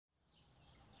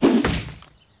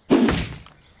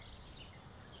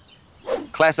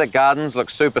Classic gardens look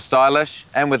super stylish,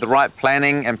 and with the right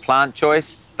planning and plant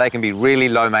choice, they can be really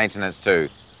low maintenance too.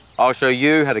 I'll show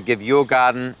you how to give your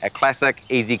garden a classic,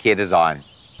 easy care design.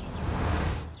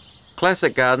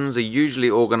 Classic gardens are usually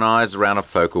organised around a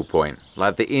focal point,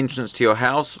 like the entrance to your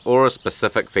house or a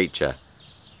specific feature.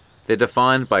 They're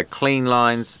defined by clean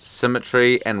lines,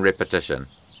 symmetry and repetition.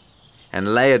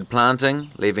 And layered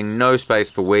planting, leaving no space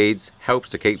for weeds, helps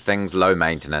to keep things low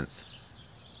maintenance.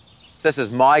 This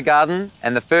is my garden,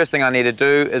 and the first thing I need to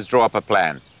do is draw up a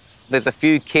plan. There's a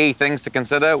few key things to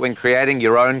consider when creating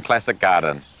your own classic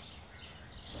garden.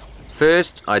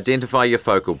 First, identify your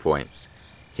focal points.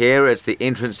 Here it's the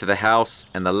entrance to the house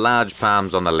and the large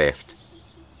palms on the left.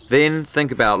 Then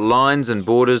think about lines and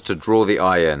borders to draw the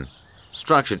eye in.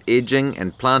 Structured edging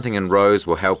and planting in rows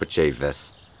will help achieve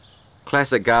this.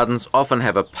 Classic gardens often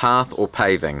have a path or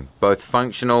paving, both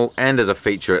functional and as a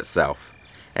feature itself,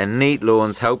 and neat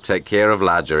lawns help take care of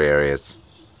larger areas.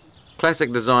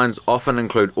 Classic designs often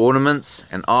include ornaments,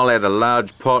 and I'll add a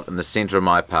large pot in the centre of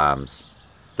my palms.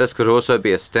 This could also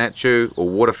be a statue or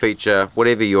water feature,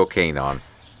 whatever you're keen on.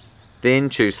 Then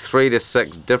choose 3 to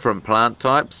 6 different plant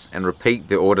types and repeat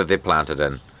the order they're planted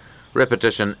in.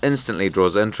 Repetition instantly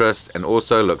draws interest and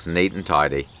also looks neat and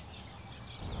tidy.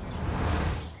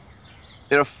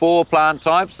 There are 4 plant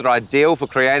types that are ideal for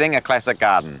creating a classic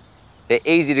garden. They're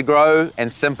easy to grow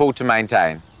and simple to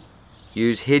maintain.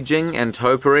 Use hedging and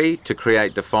topiary to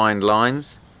create defined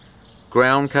lines.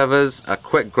 Ground covers are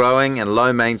quick growing and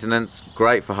low maintenance,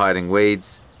 great for hiding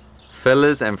weeds.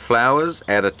 Fillers and flowers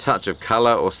add a touch of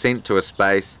colour or scent to a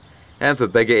space, and for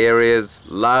bigger areas,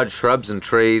 large shrubs and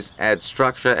trees add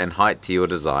structure and height to your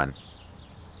design.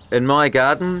 In my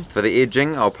garden, for the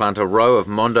edging, I'll plant a row of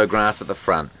mondo grass at the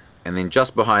front, and then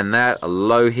just behind that a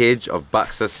low hedge of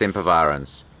Buxus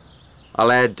sempervirens.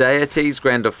 I'll add Deities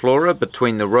grandiflora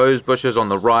between the rose bushes on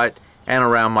the right and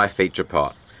around my feature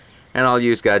pot. And I'll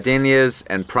use gardenias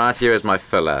and pratia as my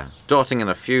filler, dotting in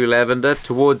a few lavender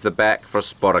towards the back for a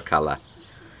spot of colour.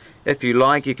 If you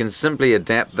like, you can simply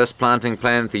adapt this planting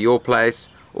plan for your place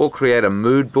or create a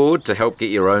mood board to help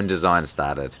get your own design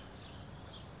started.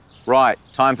 Right,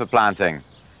 time for planting.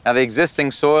 Now the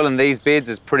existing soil in these beds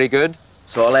is pretty good,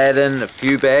 so I'll add in a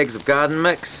few bags of garden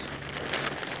mix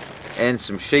and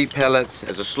some sheep pellets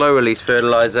as a slow release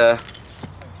fertiliser,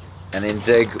 and then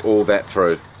dig all that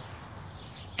through.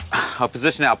 I'll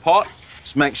position our pot,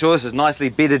 just make sure this is nicely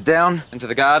bedded down into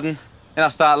the garden, and I'll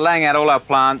start laying out all our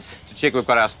plants to check we've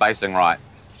got our spacing right.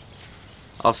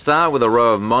 I'll start with a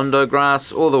row of mondo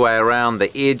grass all the way around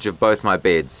the edge of both my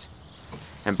beds,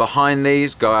 and behind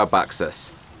these go our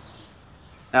Buxus.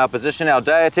 Now I'll position our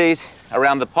Deities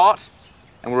around the pot,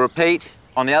 and we'll repeat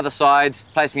on the other side,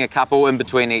 placing a couple in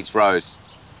between each rows.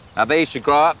 Now these should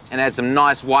grow up and add some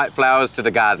nice white flowers to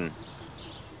the garden.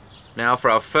 Now for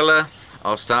our filler,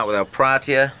 I'll start with our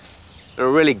pratia. They're a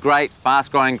really great,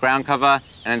 fast-growing ground cover,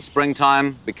 and in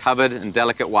springtime, be covered in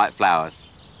delicate white flowers.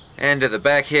 And at the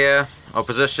back here, I'll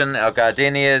position our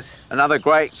gardenias. Another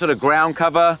great sort of ground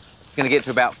cover. It's going to get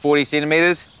to about 40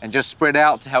 centimetres and just spread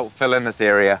out to help fill in this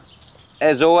area.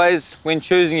 As always, when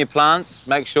choosing your plants,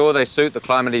 make sure they suit the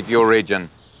climate of your region.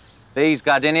 These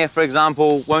gardenia, for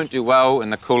example, won't do well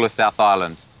in the cooler South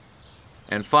Island.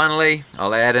 And finally,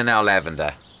 I'll add in our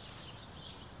lavender.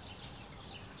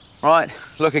 Right,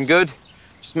 looking good.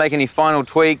 Just make any final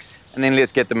tweaks and then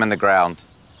let's get them in the ground.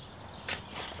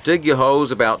 Dig your holes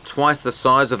about twice the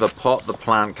size of the pot the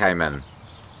plant came in.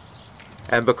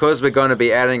 And because we're going to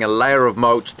be adding a layer of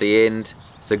mulch at the end,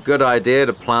 it's a good idea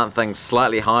to plant things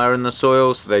slightly higher in the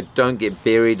soil so they don't get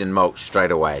buried in mulch straight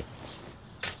away.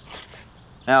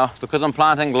 Now, because I'm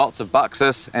planting lots of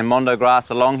Buxus and mondo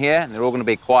grass along here, and they're all going to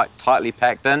be quite tightly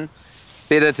packed in, it's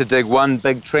better to dig one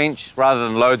big trench rather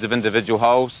than loads of individual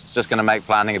holes. It's just going to make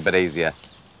planting a bit easier.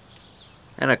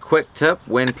 And a quick tip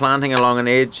when planting along an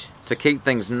edge, to keep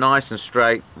things nice and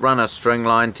straight, run a string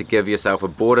line to give yourself a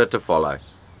border to follow.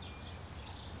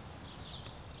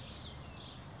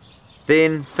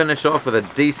 Then finish off with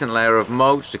a decent layer of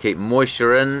mulch to keep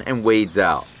moisture in and weeds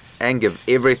out, and give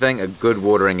everything a good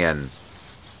watering in.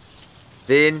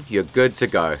 Then you're good to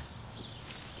go.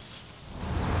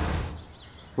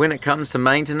 When it comes to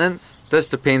maintenance, this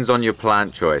depends on your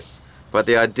plant choice, but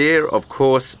the idea, of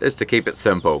course, is to keep it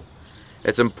simple.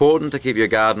 It's important to keep your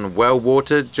garden well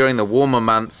watered during the warmer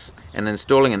months, and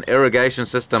installing an irrigation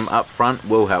system up front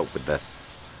will help with this.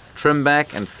 Trim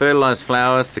back and fertilise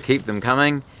flowers to keep them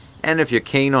coming, and if you're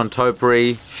keen on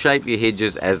topiary, shape your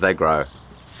hedges as they grow.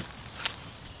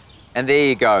 And there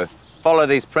you go. Follow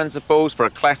these principles for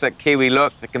a classic Kiwi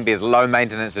look that can be as low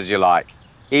maintenance as you like.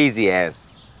 Easy as.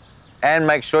 And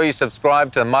make sure you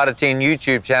subscribe to the Mitre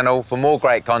YouTube channel for more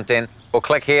great content, or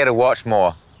click here to watch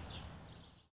more.